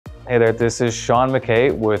Hey there, this is Shawn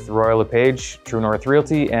MacKay with Royal LePage, True North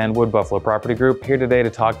Realty, and Wood Buffalo Property Group, here today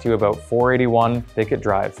to talk to you about 481 Thicket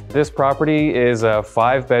Drive. This property is a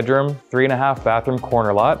 5-bedroom, 3.5 bathroom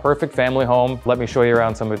corner lot. Perfect family home. Let me show you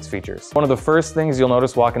around some of its features. One of the first things you'll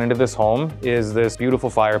notice walking into this home is this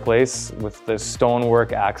beautiful fireplace with this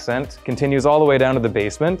stonework accent. Continues all the way down to the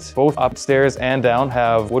basement. Both upstairs and down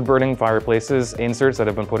have wood-burning fireplaces, inserts that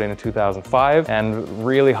have been put in 2005, and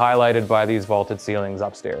really highlighted by these vaulted ceilings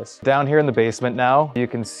upstairs. Down here in the basement now, you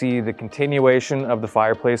can see the continuation of the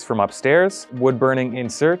fireplace from upstairs, wood-burning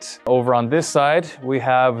insert. Over on this side, we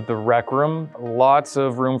have the rec room. Lots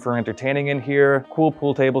of room for entertaining in here, cool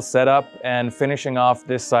pool table setup, and finishing off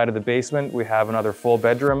this side of the basement, we have another full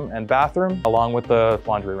bedroom and bathroom, along with the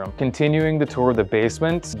laundry room. Continuing the tour of the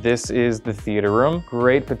basement, this is the theater room.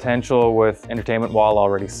 Great potential with entertainment wall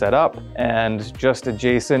already set up, and just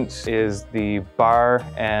adjacent is the bar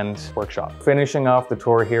and workshop. Finishing off the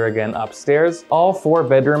tour here again upstairs. All 4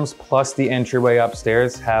 bedrooms plus the entryway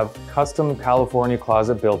upstairs have custom California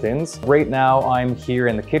closet built-ins. Right now I'm here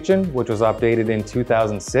in the kitchen, which was updated in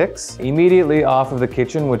 2006. Immediately off of the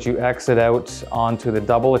kitchen, which you exit out onto the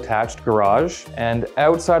double attached garage. And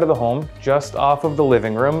outside of the home, just off of the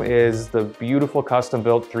living room, is the beautiful custom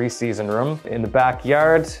built 3-season room. In the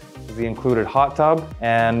backyard, the included hot tub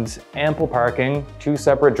and ample parking, 2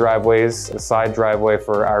 separate driveways, a side driveway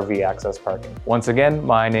for RV access parking. Once again,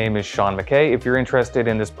 my name is Shawn MacKay. If you're interested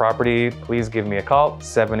in this property, please give me a call,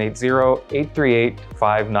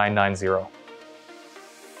 780-838-5990.